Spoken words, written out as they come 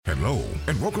Hello,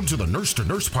 and welcome to the Nurse to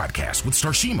Nurse podcast with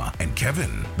Starshema and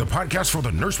Kevin, the podcast for the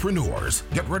nursepreneurs.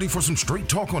 Get ready for some straight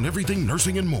talk on everything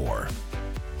nursing and more.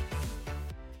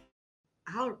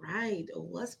 All right,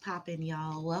 what's poppin',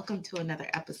 y'all? Welcome to another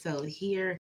episode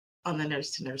here on the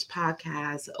Nurse to Nurse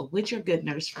podcast with your good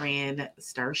nurse friend,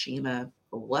 Starshema.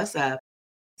 What's up?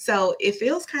 So it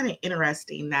feels kind of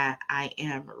interesting that I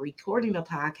am recording a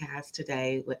podcast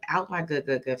today without my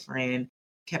good friend,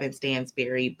 Kevin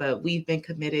Stansberry, but we've been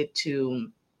committed to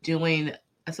doing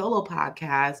a solo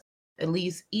podcast at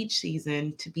least each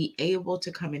season to be able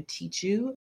to come and teach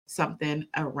you something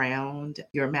around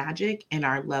your magic and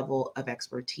our level of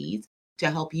expertise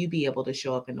to help you be able to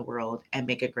show up in the world and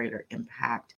make a greater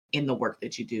impact in the work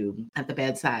that you do at the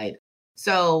bedside.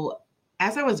 So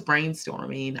as I was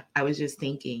brainstorming, I was just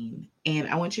thinking, and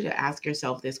I want you to ask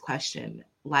yourself this question,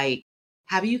 like,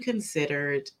 have you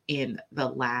considered in the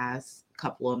last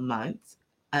couple of months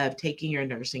of taking your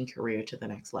nursing career to the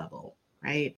next level,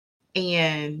 right?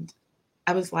 And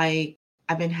I was like,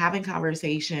 I've been having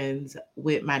conversations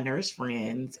with my nurse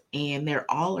friends, and they're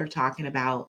all are talking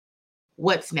about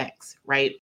what's next,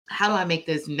 right? How do I make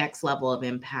this next level of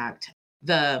impact?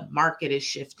 The market is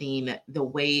shifting. The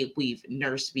way we've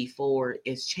nursed before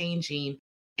is changing.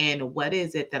 And what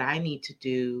is it that I need to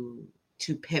do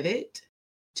to pivot,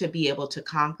 to be able to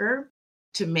conquer,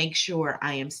 to make sure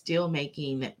I am still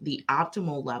making the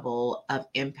optimal level of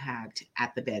impact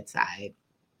at the bedside?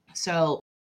 So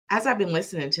as I've been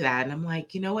listening to that, and I'm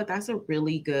like, you know what, that's a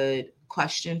really good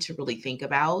question to really think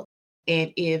about.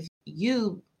 And if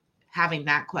you having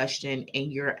that question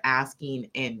and you're asking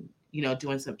and,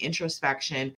 doing some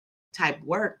introspection type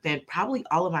work, then probably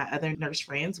all of my other nurse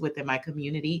friends within my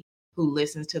community who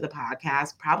listens to the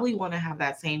podcast probably want to have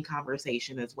that same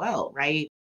conversation as well, right?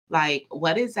 Like,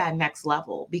 what is that next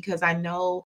level? Because I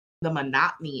know the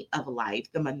monotony of life,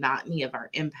 the monotony of our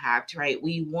impact, right?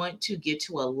 We want to get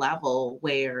to a level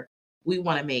where we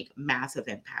want to make massive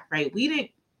impact, right? We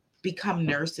didn't become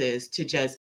nurses to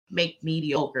just make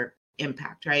mediocre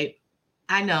impact, right?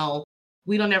 I know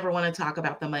we don't ever want to talk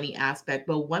about the money aspect,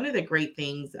 but one of the great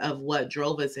things of what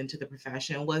drove us into the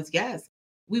profession was, yes,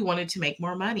 we wanted to make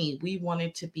more money. We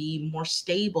wanted to be more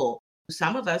stable.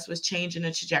 Some of us was changing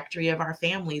the trajectory of our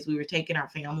families. We were taking our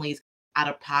families out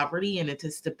of poverty and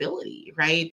into stability,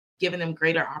 right? Giving them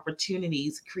greater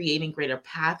opportunities, creating greater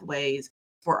pathways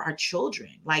for our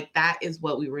children. Like that is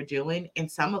what we were doing.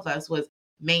 And some of us was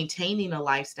maintaining a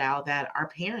lifestyle that our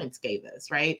parents gave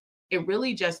us, right? It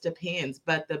really just depends.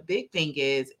 But the big thing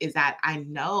is that I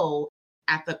know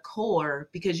at the core,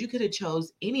 because you could have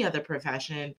chose any other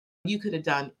profession, you could have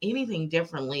done anything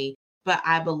differently. But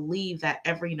I believe that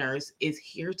every nurse is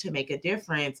here to make a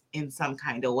difference in some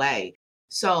kind of way.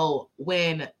 So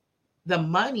when the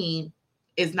money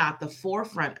is not the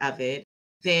forefront of it,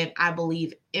 then I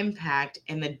believe impact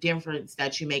and the difference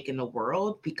that you make in the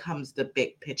world becomes the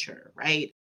big picture,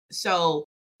 right? So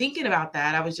thinking about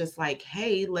that, I was just like,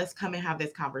 hey, let's come and have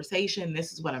this conversation.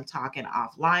 This is what I'm talking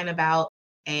offline about.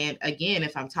 And again,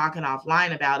 if I'm talking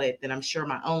offline about it, then I'm sure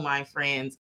my online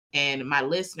friends and my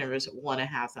listeners want to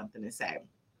have something to say.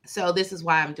 So this is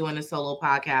why I'm doing a solo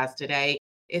podcast today,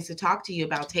 is to talk to you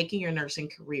about taking your nursing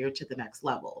career to the next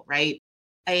level, right?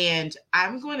 And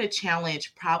I'm going to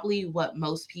challenge probably what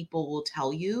most people will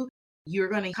tell you. You're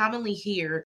going to commonly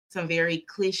hear some very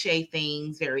cliche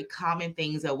things, very common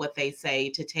things of what they say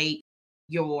to take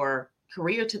your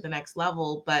career to the next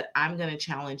level, but I'm going to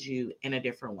challenge you in a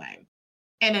different way.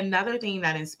 And another thing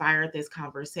that inspired this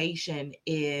conversation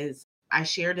is I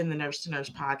shared in the Nurse to Nurse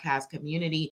podcast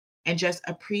community and just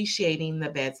appreciating the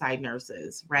bedside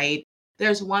nurses, right?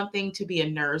 There's one thing to be a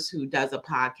nurse who does a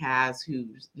podcast,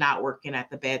 who's not working at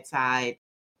the bedside,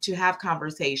 to have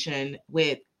conversation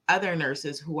with other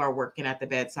nurses who are working at the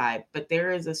bedside. But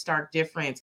there is a stark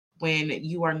difference when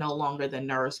you are no longer the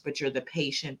nurse, but you're the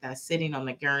patient that's sitting on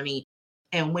the gurney.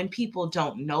 And when people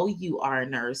don't know you are a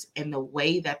nurse and the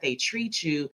way that they treat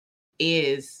you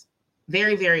is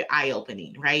very, very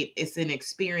eye-opening, right? It's an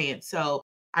experience. So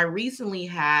I recently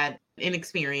had an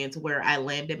experience where I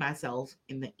landed myself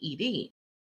in the ED,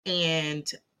 and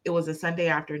it was a Sunday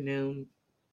afternoon.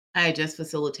 I had just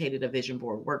facilitated a vision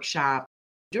board workshop.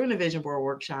 During the vision board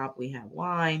workshop, we had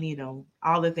wine,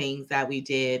 all the things that we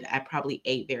did. I probably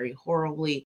ate very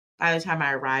horribly. By the time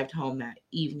I arrived home that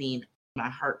evening, my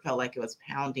heart felt like it was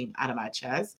pounding out of my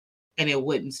chest and it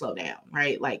wouldn't slow down,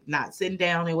 right? Like not sitting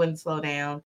down, it wouldn't slow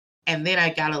down. And then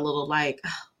I got a little like,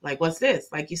 what's this?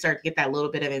 Like you start to get that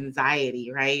little bit of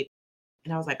anxiety, right?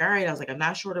 And I was like, all right, I'm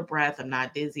not short of breath. I'm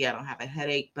not dizzy. I don't have a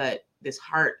headache, but this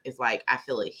heart is like, I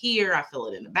feel it here. I feel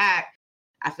it in the back.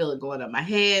 I feel it going up my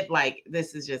head. Like,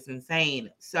 this is just insane.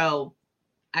 So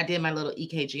I did my little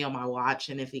EKG on my watch.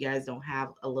 And if you guys don't have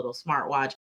a little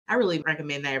smartwatch, I really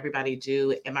recommend that everybody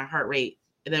do. And my heart rate,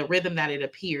 the rhythm that it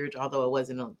appeared, although it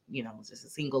wasn't just a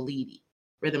single lead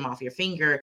rhythm off your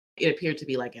finger, it appeared to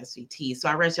be like SVT. So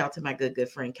I reached out to my good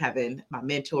friend Kevin, my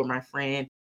mentor, my friend,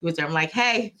 who was there. I'm like,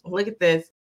 hey, look at this,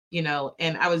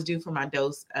 and I was due for my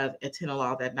dose of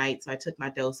atenolol that night. So I took my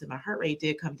dose and my heart rate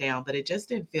did come down, but it just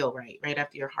didn't feel right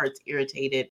after your heart's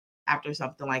irritated after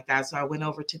something like that. So I went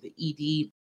over to the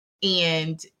ED.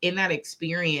 And in that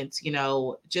experience,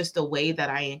 just the way that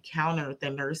I encountered the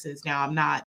nurses. Now, I'm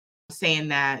not saying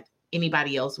that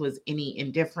anybody else was any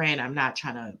indifferent. I'm not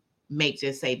trying to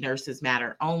just say nurses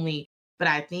matter only. But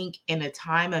I think in a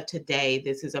time of today,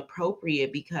 this is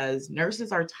appropriate because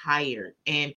nurses are tired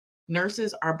and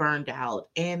nurses are burned out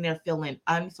and they're feeling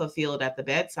unfulfilled at the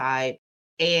bedside.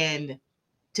 And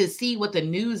to see what the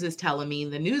news is telling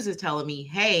me,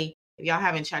 hey, if y'all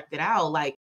haven't checked it out,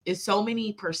 like, is so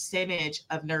many percentage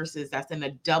of nurses that's in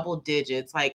the double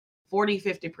digits, like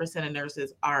 40-50% of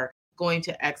nurses are going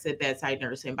to exit bedside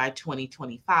nursing by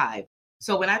 2025.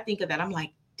 So when I think of that, I'm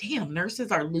like, damn,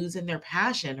 nurses are losing their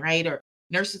passion, right? Or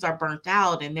nurses are burnt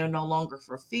out and they're no longer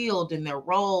fulfilled in their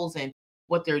roles and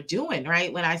what they're doing,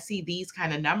 right? When I see these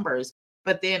kind of numbers.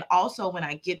 But then also when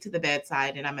I get to the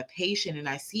bedside and I'm a patient and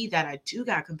I see that, I do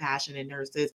got compassionate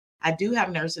nurses. I do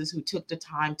have nurses who took the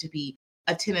time to be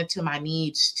attentive to my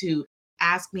needs, to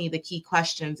ask me the key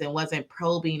questions and wasn't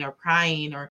probing or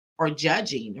prying or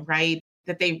judging, right?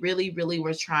 That they really, really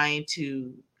were trying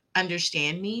to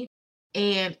understand me.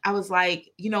 And I was like,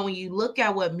 when you look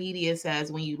at what media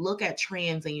says, when you look at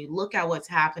trends and you look at what's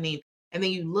happening, and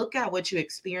then you look at what you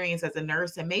experience as a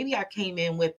nurse, and maybe I came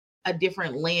in with a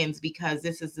different lens because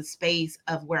this is the space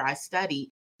of where I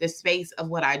study, the space of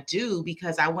what I do,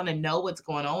 because I want to know what's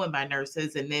going on with my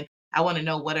nurses. And then I want to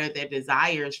know what are their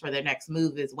desires for their next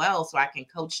move as well, so I can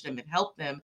coach them and help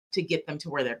them to get them to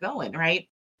where they're going, right?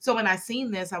 So when I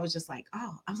seen this, I was just like,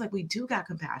 oh, I was like, we do got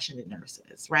compassionate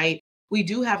nurses, right? We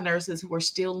do have nurses who are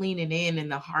still leaning in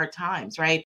the hard times,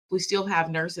 right? We still have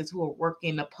nurses who are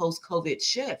working the post-COVID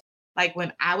shift. Like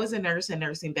when I was a nurse in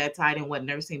nursing bedside and what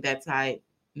bedside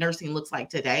nursing looks like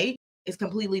today is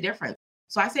completely different.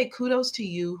 So I say kudos to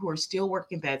you who are still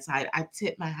working bedside. I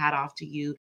tip my hat off to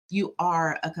you. You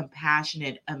are a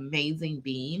compassionate, amazing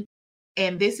being.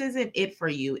 And this isn't it for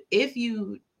you. If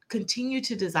you continue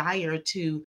to desire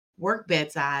to work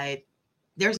bedside,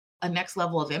 there's a next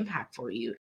level of impact for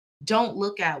you. Don't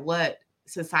look at what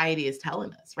society is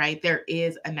telling us, right? There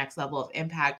is a next level of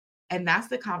impact. And that's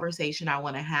the conversation I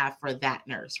want to have for that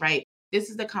nurse, right? This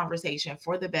is the conversation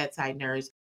for the bedside nurse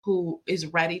who is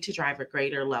ready to drive a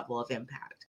greater level of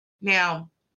impact. Now,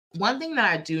 one thing that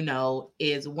I do know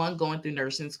is going through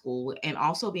nursing school and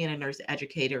also being a nurse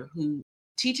educator who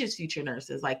teaches future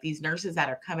nurses, like these nurses that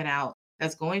are coming out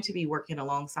that's going to be working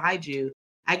alongside you.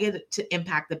 I get to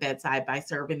impact the bedside by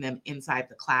serving them inside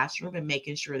the classroom and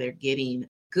making sure they're getting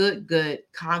good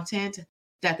content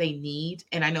that they need.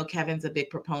 And I know Kevin's a big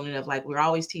proponent of, like, we're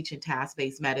always teaching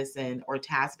task-based medicine or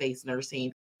task-based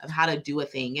nursing of how to do a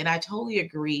thing. And I totally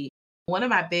agree. One of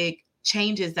my big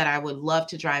changes that I would love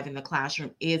to drive in the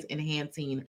classroom is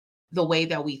enhancing the way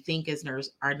that we think as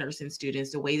our nursing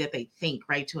students, the way that they think,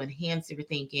 right? To enhance their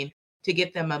thinking, to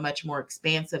get them a much more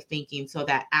expansive thinking so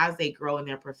that as they grow in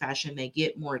their profession, they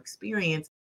get more experience,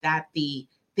 that the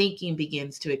thinking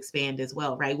begins to expand as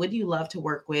well, right? Would you love to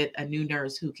work with a new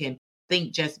nurse who can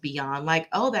think just beyond, like,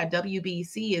 oh, that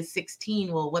WBC is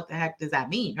 16. Well, what the heck does that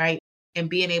mean, right? And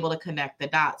being able to connect the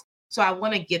dots. So I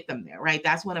want to get them there, right?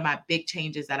 That's one of my big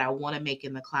changes that I want to make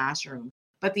in the classroom.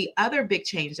 But the other big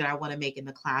change that I want to make in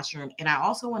the classroom, and I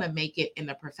also want to make it in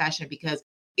the profession, because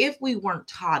if we weren't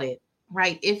taught it,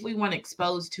 right? If we weren't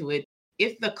exposed to it,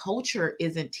 if the culture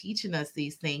isn't teaching us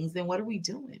these things, then what are we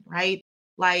doing, right?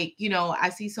 Like, I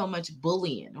see so much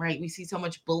bullying, right? We see so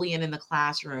much bullying in the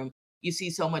classroom. You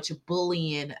see so much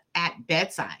bullying at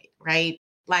bedside, right?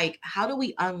 Like, how do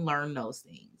we unlearn those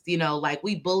things? Like,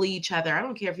 we bully each other. I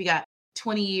don't care if you got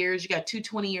 20 years, you got two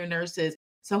 20-year nurses.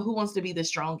 So who wants to be the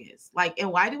strongest? Like,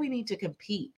 and why do we need to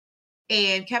compete?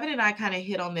 And Kevin and I kind of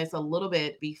hit on this a little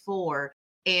bit before.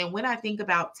 And when I think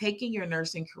about taking your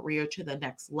nursing career to the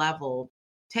next level,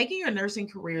 taking your nursing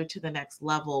career to the next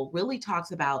level really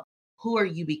talks about, who are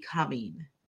you becoming?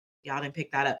 Y'all didn't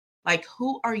pick that up. Like,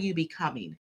 who are you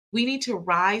becoming? We need to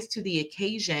rise to the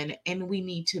occasion and we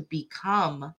need to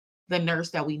become the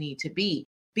nurse that we need to be.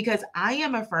 Because I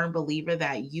am a firm believer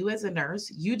that you as a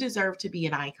nurse, you deserve to be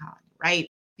an icon, right?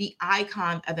 The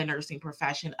icon of the nursing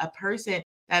profession, a person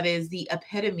that is the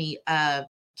epitome of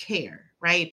care,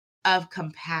 right? of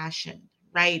compassion,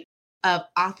 right? Of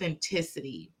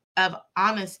authenticity, of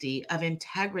honesty, of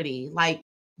integrity. Like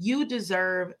you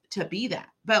deserve to be that.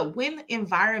 But when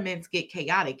environments get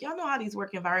chaotic, y'all know how these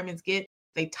work environments get,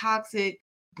 they toxic,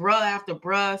 bruh after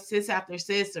bruh, sis after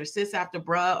sis, or sis after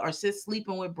bruh, or sis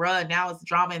sleeping with bruh. Now it's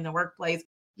drama in the workplace.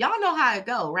 Y'all know how it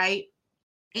go, right?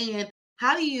 And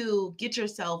how do you get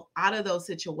yourself out of those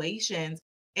situations?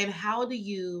 And how do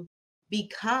you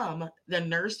become the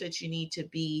nurse that you need to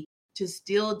be to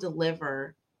still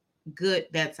deliver good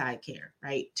bedside care,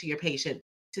 right, to your patient,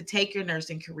 to take your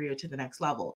nursing career to the next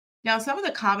level? Now, some of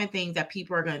the common things that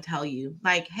people are going to tell you,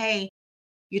 like, hey,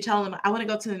 you tell them, I want to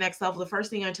go to the next level. The first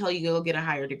thing I tell you, go get a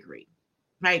higher degree,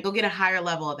 right? Go get a higher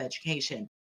level of education.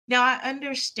 Now, I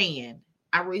understand,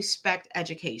 I respect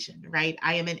education, right?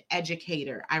 I am an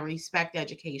educator. I respect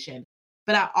education,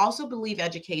 but I also believe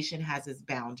education has its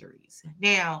boundaries.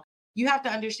 Now, you have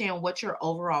to understand what your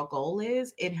overall goal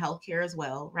is in healthcare as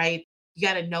well, right? You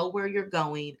got to know where you're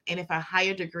going. And if a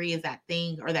higher degree is that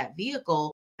thing or that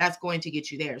vehicle, that's going to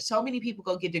get you there. So many people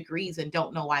go get degrees and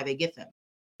don't know why they get them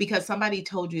because somebody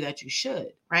told you that you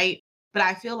should, right? But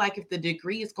I feel like if the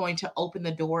degree is going to open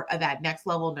the door of that next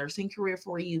level nursing career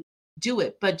for you, do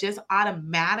it. But just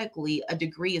automatically, a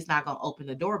degree is not going to open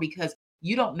the door because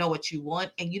you don't know what you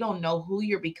want and you don't know who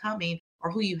you're becoming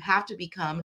or who you have to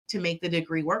become to make the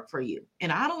degree work for you.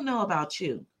 And I don't know about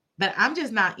you, but I'm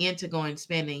just not into going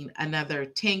spending another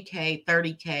 10K,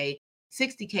 30K,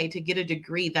 60K to get a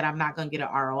degree that I'm not going to get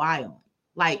an ROI on.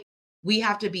 Like, we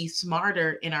have to be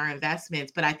smarter in our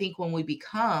investments. But I think when we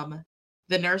become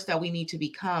the nurse that we need to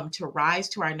become to rise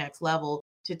to our next level,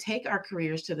 to take our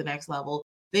careers to the next level,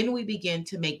 then we begin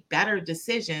to make better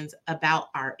decisions about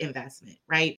our investment,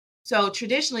 right? So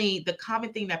traditionally, the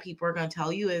common thing that people are going to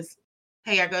tell you is,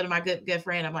 hey, I go to my good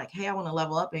friend. I'm like, hey, I want to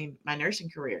level up in my nursing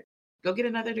career. Go get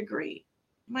another degree.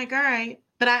 I'm like, all right.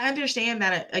 But I understand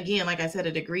that, again, like I said,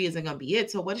 a degree isn't going to be it.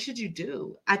 So what should you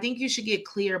do? I think you should get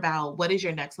clear about what is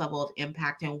your next level of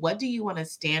impact and what do you want to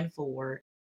stand for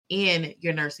in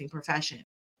your nursing profession.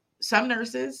 Some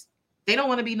nurses, they don't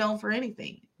want to be known for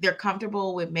anything. They're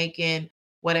comfortable with making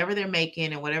whatever they're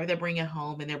making and whatever they're bringing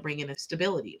home, and they're bringing a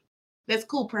stability. That's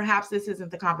cool. Perhaps this isn't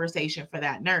the conversation for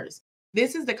that nurse.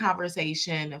 This is the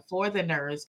conversation for the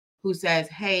nurse who says,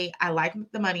 hey, I like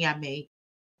the money I make,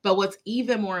 but what's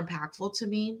even more impactful to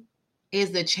me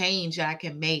is the change that I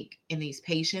can make in these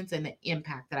patients and the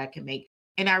impact that I can make.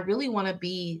 And I really want to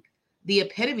be the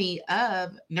epitome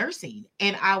of nursing.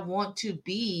 And I want to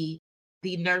be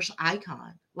the nurse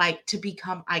icon, like to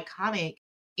become iconic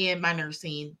in my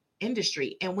nursing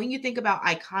industry. And when you think about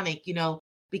iconic,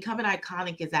 becoming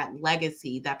iconic is that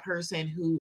legacy, that person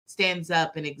who stands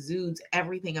up and exudes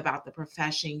everything about the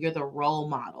profession. You're the role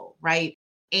model, right?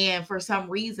 And for some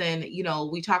reason,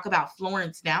 we talk about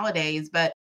Florence nowadays,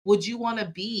 but would you want to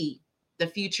be the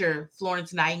future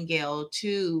Florence Nightingale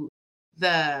to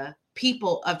the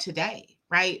people of today,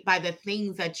 right? By the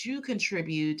things that you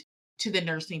contribute to the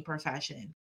nursing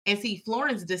profession. And see,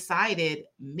 Florence decided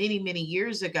many, many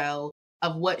years ago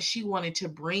of what she wanted to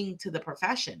bring to the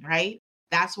profession, right?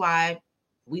 That's why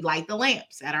we light the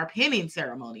lamps at our pinning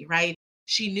ceremony, right?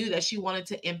 She knew that she wanted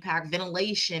to impact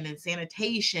ventilation and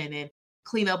sanitation and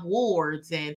clean up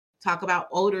wards and talk about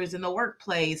odors in the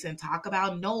workplace and talk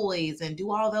about noise and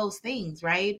do all those things,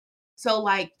 right? So,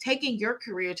 like, taking your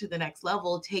career to the next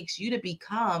level takes you to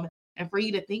become and for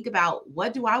you to think about,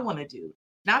 what do I want to do?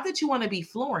 Not that you want to be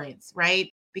Florence, right?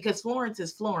 Because Florence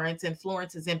is Florence and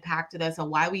Florence has impacted us and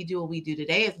why we do what we do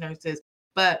today as nurses.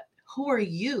 But who are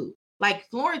you? Like,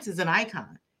 Florence is an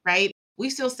icon, right? We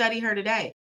still study her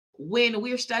today. When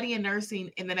we're studying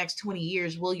nursing in the next 20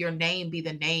 years, will your name be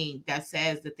the name that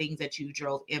says the things that you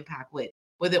drove impact with?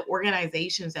 Will the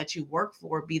organizations that you work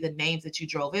for be the names that you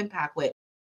drove impact with?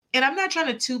 And I'm not trying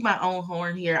to toot my own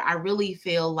horn here. I really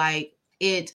feel like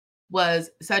it was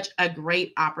such a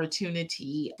great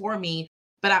opportunity for me.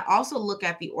 But I also look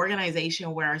at the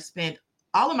organization where I spent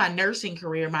all of my nursing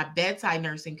career, my bedside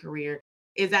nursing career,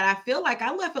 is that I feel like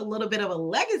I left a little bit of a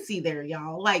legacy there,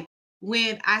 y'all. Like,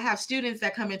 when I have students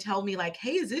that come and tell me, like,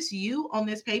 hey, is this you on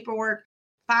this paperwork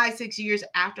 5, 6 years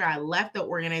after I left the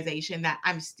organization, that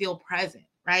I'm still present,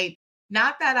 right?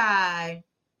 Not that I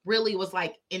really was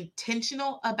like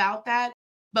intentional about that.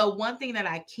 But one thing that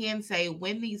I can say,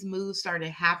 when these moves started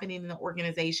happening in the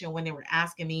organization, when they were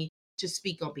asking me to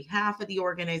speak on behalf of the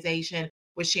organization,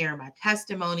 was sharing my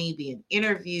testimony, being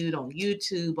interviewed on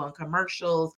YouTube, on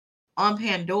commercials, on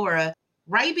Pandora,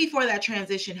 right before that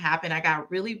transition happened, I got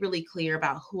really, really clear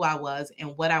about who I was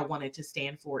and what I wanted to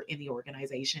stand for in the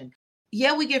organization.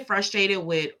 Yeah, we get frustrated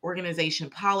with organization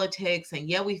politics, and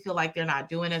yeah, we feel like they're not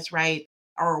doing us right.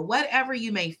 or whatever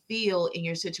you may feel in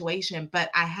your situation. But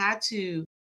I had to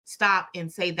stop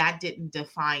and say that didn't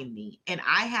define me. And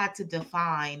I had to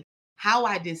define how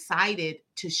I decided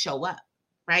to show up,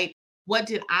 right? What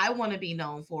did I want to be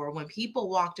known for? When people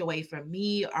walked away from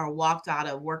me or walked out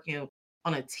of working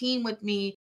on a team with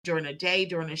me during a day,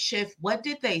 during a shift, what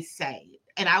did they say?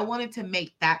 And I wanted to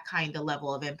make that kind of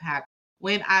level of impact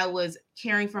when I was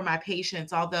caring for my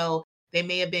patients, although they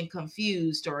may have been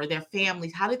confused, or their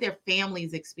families. How did their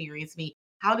families experience me?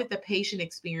 How did the patient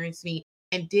experience me?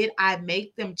 And did I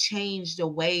make them change the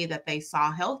way that they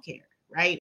saw healthcare,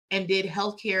 right? And did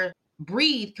healthcare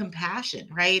breed compassion,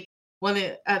 right? One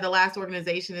of the last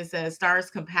organization that says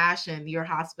stars compassion, your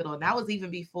hospital. And that was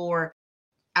even before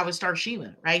I was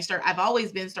Starshema, right? I've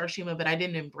always been Starshema, but I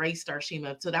didn't embrace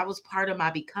Starshema. So that was part of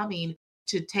my becoming,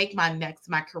 to take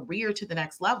my career to the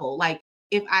next level. Like,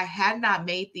 if I had not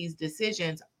made these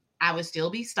decisions, I would still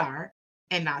be Star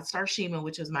and not Starshema,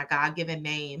 which is my God-given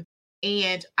name.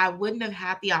 And I wouldn't have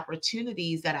had the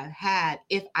opportunities that I've had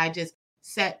if I just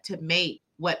set to make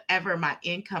whatever my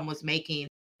income was making.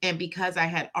 And because I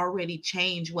had already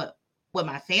changed what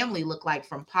my family looked like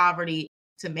from poverty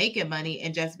to making money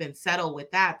and just been settled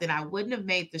with that, then I wouldn't have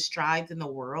made the strides in the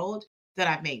world that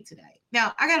I've made today.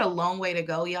 Now, I got a long way to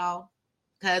go, y'all,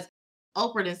 because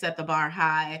Oprah didn't set the bar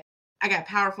high. I got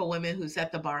powerful women who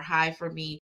set the bar high for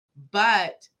me,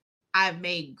 but I've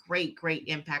made great, great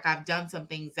impact. I've done some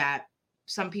things that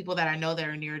some people that I know that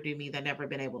are near to me that never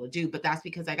been able to do, but that's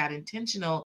because I got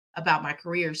intentional about my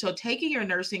career. So taking your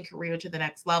nursing career to the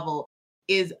next level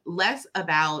is less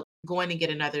about going to get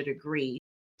another degree,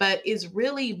 but is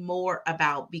really more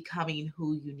about becoming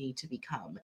who you need to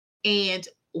become. And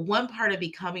one part of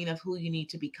becoming of who you need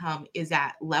to become is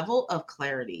that level of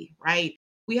clarity, right?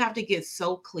 We have to get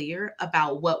so clear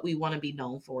about what we want to be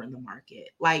known for in the market.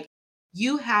 Like,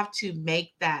 you have to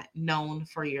make that known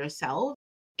for yourself.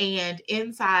 And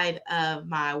inside of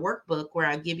my workbook, where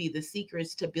I give you the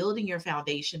secrets to building your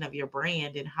foundation of your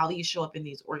brand and how you show up in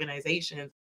these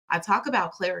organizations, I talk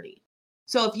about clarity.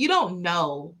 So if you don't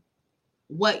know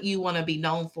what you want to be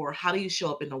known for, how do you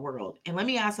show up in the world? And let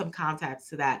me add some context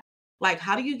to that. Like,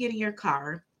 how do you get in your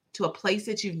car to a place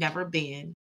that you've never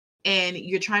been and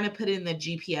you're trying to put in the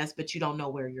GPS, but you don't know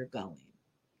where you're going?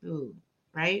 Ooh,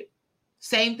 right?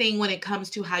 Same thing when it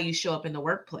comes to how you show up in the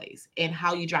workplace and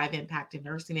how you drive impact in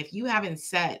nursing. If you haven't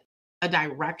set a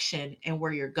direction and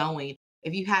where you're going,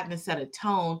 if you haven't set a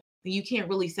tone, then you can't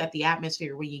really set the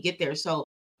atmosphere when you get there. So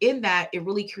in that, it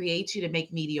really creates you to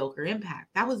make mediocre impact.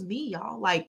 That was me, y'all.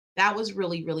 Like, that was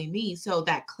really, really me. So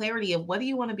that clarity of, what do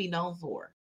you want to be known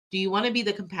for? Do you want to be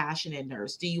the compassionate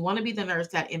nurse? Do you want to be the nurse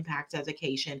that impacts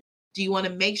education? Do you want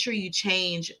to make sure you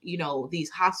change, these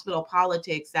hospital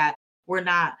politics, that we're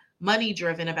not money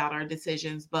driven about our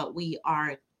decisions, but we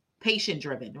are patient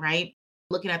driven, right?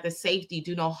 Looking at the safety,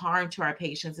 do no harm to our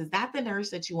patients. Is that the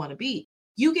nurse that you want to be?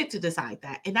 You get to decide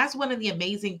that. And that's one of the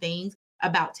amazing things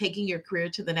about taking your career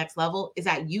to the next level, is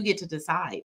that you get to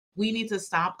decide. We need to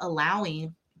stop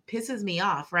allowing, pisses me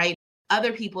off, right?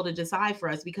 Other people to decide for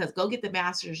us, because go get the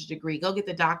master's degree, go get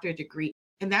the doctorate degree.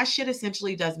 And that shit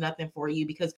essentially does nothing for you,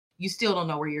 because you still don't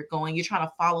know where you're going. You're trying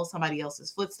to follow somebody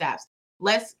else's footsteps.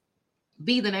 Let's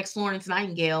be the next Florence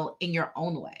Nightingale in your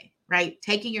own way, right?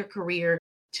 Taking your career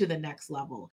to the next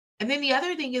level. And then the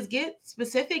other thing is, get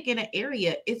specific in an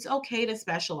area. It's okay to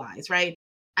specialize, right?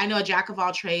 I know a jack of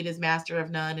all trade is master of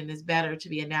none, and it's better to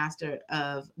be a master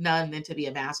of none than to be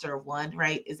a master of one,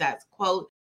 right? Is that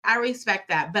quote? I respect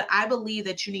that, but I believe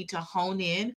that you need to hone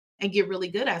in and get really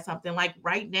good at something. Like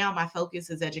right now, my focus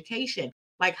is education.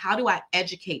 Like, how do I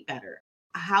educate better?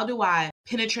 How do I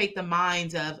penetrate the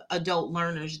minds of adult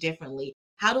learners differently?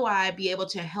 How do I be able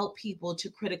to help people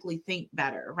to critically think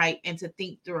better, right? And to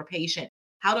think through a patient?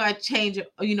 How do I change,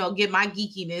 get my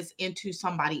geekiness into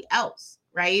somebody else,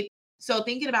 right? So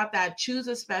thinking about that, choose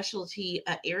a specialty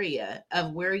area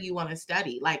of where you want to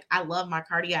study. Like, I love my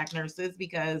cardiac nurses,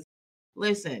 because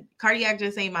listen, cardiac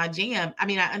just ain't my jam. I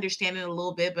mean, I understand it a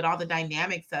little bit, but all the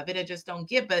dynamics of it, I just don't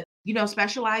get. But,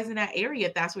 specialize in that area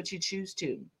if that's what you choose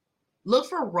to. Look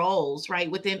for roles, right,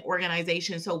 within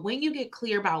organizations. So when you get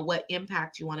clear about what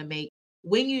impact you want to make,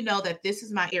 when you know that this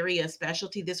is my area of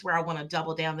specialty, this is where I want to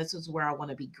double down, this is where I want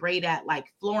to be great at, like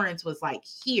Florence was like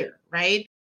here, right?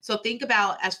 So think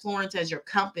about as Florence as your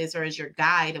compass or as your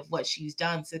guide of what she's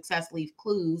done. Success leave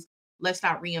clues. Let's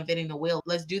stop reinventing the wheel.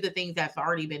 Let's do the things that have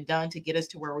already been done to get us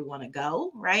to where we want to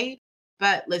go, right?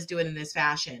 But let's do it in this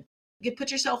fashion.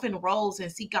 Put yourself in roles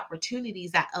and seek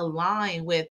opportunities that align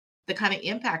with the kind of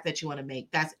impact that you want to make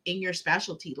that's in your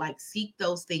specialty. Like, seek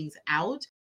those things out.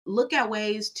 Look at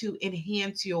ways to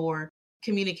enhance your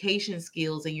communication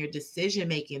skills and your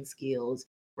decision-making skills,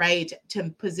 right? To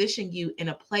position you in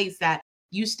a place that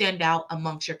you stand out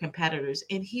amongst your competitors.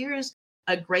 And here's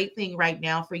a great thing right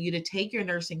now for you to take your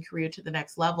nursing career to the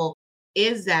next level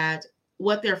is that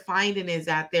what they're finding is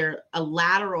that they're a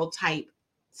lateral type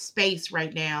space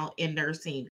right now in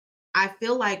nursing. I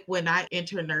feel like when I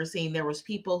entered nursing, there was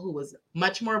people who was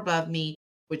much more above me,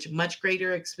 with much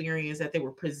greater experience, that they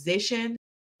were positioned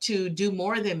to do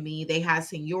more than me. They had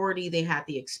seniority, they had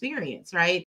the experience,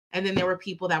 right? And then there were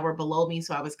people that were below me,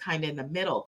 so I was kind of in the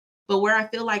middle. But where I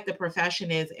feel like the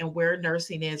profession is and where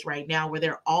nursing is right now, where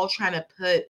they're all trying to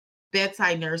put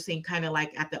bedside nursing kind of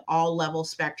like at the all level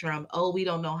spectrum. Oh, we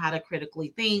don't know how to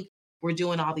critically think. We're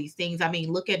doing all these things. I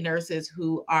mean, look at nurses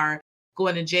who are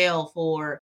going to jail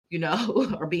for,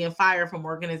 or being fired from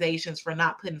organizations for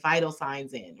not putting vital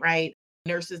signs in, right?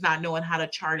 Nurses not knowing how to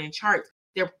chart in charts.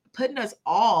 They're putting us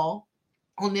all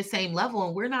on the same level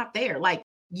and we're not there. Like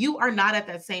you are not at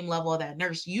that same level of that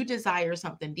nurse. You desire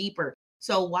something deeper.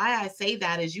 So why I say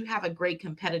that is you have a great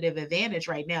competitive advantage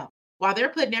right now. While they're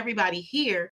putting everybody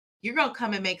here, you're going to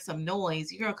come and make some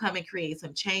noise. You're going to come and create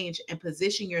some change and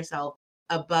position yourself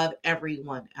above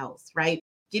everyone else, right?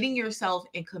 Getting yourself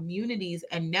in communities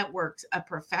and networks of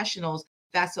professionals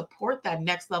that support that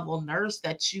next level nurse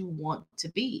that you want to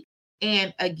be.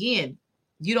 And again,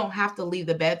 you don't have to leave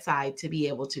the bedside to be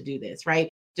able to do this, right?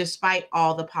 Despite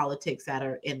all the politics that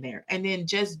are in there. And then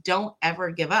just don't ever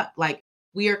give up. Like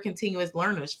we are continuous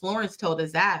learners. Florence told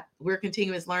us that we're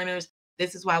continuous learners.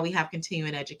 This is why we have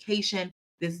continuing education.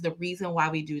 This is the reason why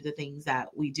we do the things that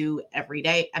we do every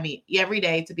day. I mean, every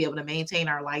day to be able to maintain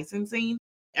our licensing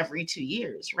every 2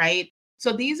 years, right?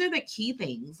 So these are the key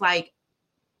things. Like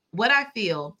what I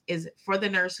feel is for the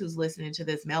nurse who's listening to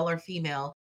this, male or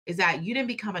female, is that you didn't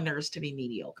become a nurse to be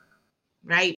mediocre,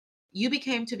 right? You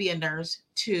became to be a nurse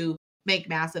to make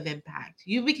massive impact.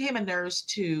 You became a nurse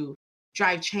to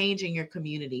drive change in your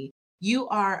community. You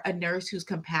are a nurse who's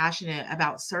compassionate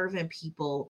about serving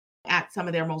people at some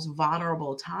of their most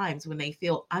vulnerable times when they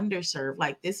feel underserved.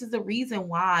 Like this is the reason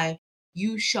why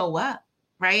you show up,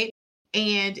 right?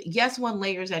 And yes, one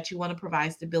layer is that you want to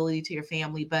provide stability to your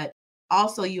family, but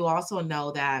also you also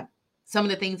know that some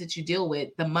of the things that you deal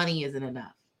with, the money isn't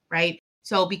enough, right?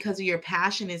 So because of your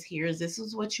passion is here, this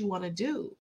is what you want to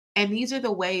do. And these are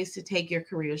the ways to take your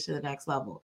careers to the next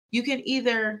level. You can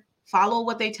either follow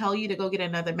what they tell you to go get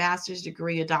another master's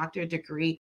degree, a doctorate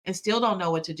degree, and still don't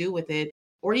know what to do with it.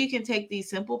 Or you can take these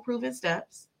simple proven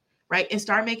steps, right? And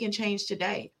start making change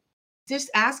today. Just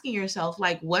asking yourself,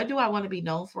 like, what do I want to be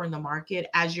known for in the market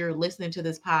as you're listening to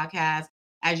this podcast,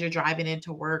 as you're driving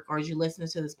into work, or as you're listening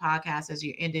to this podcast, as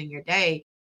you're ending your day,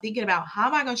 thinking about how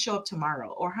am I going to show up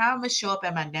tomorrow or how I'm going to show up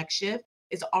at my next shift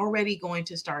is already going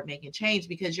to start making change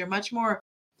because you're much more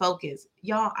focused.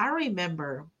 Y'all, I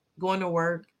remember going to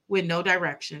work with no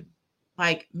direction,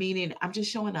 like meaning I'm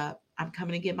just showing up, I'm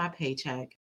coming to get my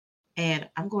paycheck and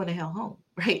I'm going to hell home,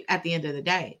 right? At the end of the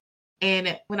day.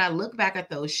 And when I look back at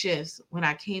those shifts, when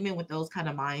I came in with those kind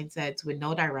of mindsets with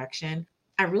no direction,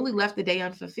 I really left the day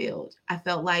unfulfilled. I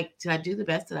felt like, did I do the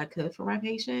best that I could for my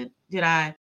patient? Did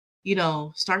I,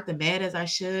 start the med as I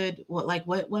should?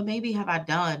 What maybe have I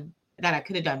done that I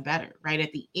could have done better, right?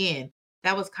 At the end,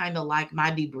 that was kind of like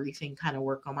my debriefing kind of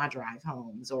work on my drive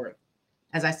homes, or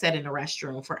as I sat in the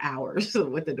restroom for hours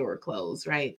with the door closed,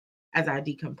 right? As I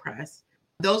decompress.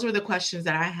 Those were the questions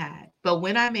that I had. But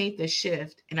when I made the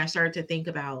shift and I started to think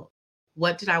about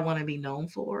what did I want to be known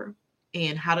for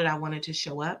and how did I want it to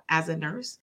show up as a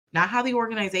nurse, not how the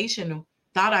organization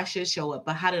thought I should show up,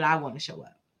 but how did I want to show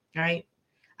up, right?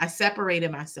 I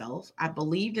separated myself. I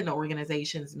believed in the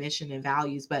organization's mission and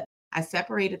values, but I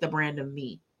separated the brand of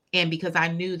me. And because I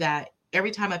knew that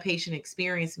every time a patient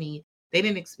experienced me, they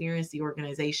didn't experience the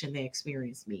organization, they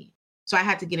experienced me. So I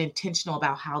had to get intentional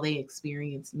about how they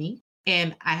experienced me.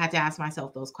 And I had to ask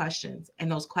myself those questions.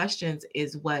 And those questions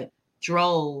is what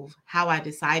drove how I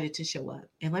decided to show up.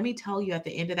 And let me tell you, at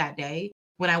the end of that day,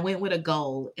 when I went with a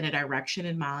goal and a direction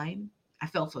in mind, I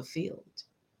felt fulfilled.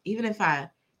 Even if I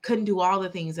couldn't do all the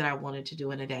things that I wanted to do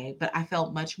in a day, but I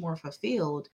felt much more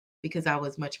fulfilled because I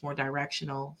was much more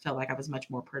directional, felt like I was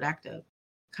much more productive.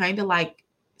 Kind of like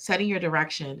setting your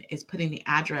direction is putting the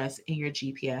address in your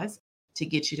GPS to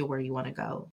get you to where you want to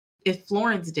go. If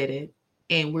Florence did it,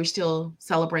 and we're still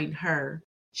celebrating her,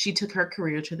 she took her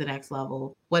career to the next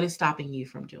level. What is stopping you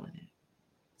from doing it?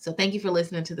 So thank you for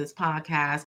listening to this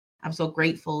podcast. I'm so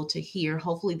grateful to hear.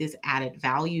 Hopefully this added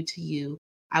value to you.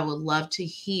 I would love to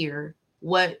hear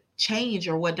what change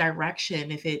or what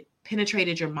direction, if it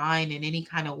penetrated your mind in any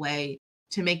kind of way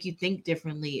to make you think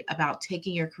differently about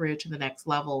taking your career to the next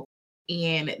level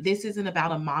And this isn't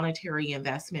about a monetary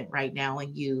investment right now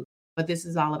in you, but this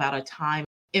is all about a time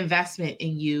investment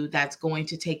in you that's going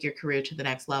to take your career to the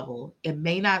next level.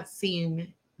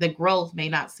 The growth may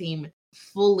not seem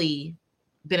fully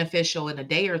beneficial in a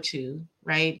day or two,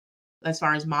 right? As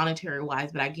far as monetary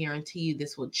wise, but I guarantee you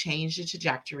this will change the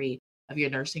trajectory of your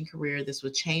nursing career. This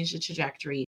will change the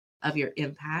trajectory of your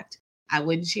impact. I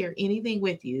wouldn't share anything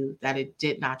with you that it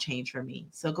did not change for me.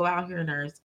 So go out here,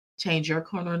 nurse, change your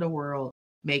corner of the world,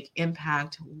 make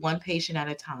impact one patient at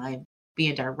a time,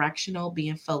 being directional,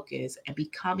 being focused, and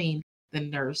becoming the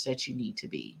nurse that you need to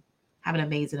be. Have an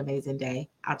amazing, amazing day.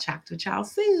 I'll chat with y'all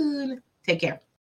soon. Take care.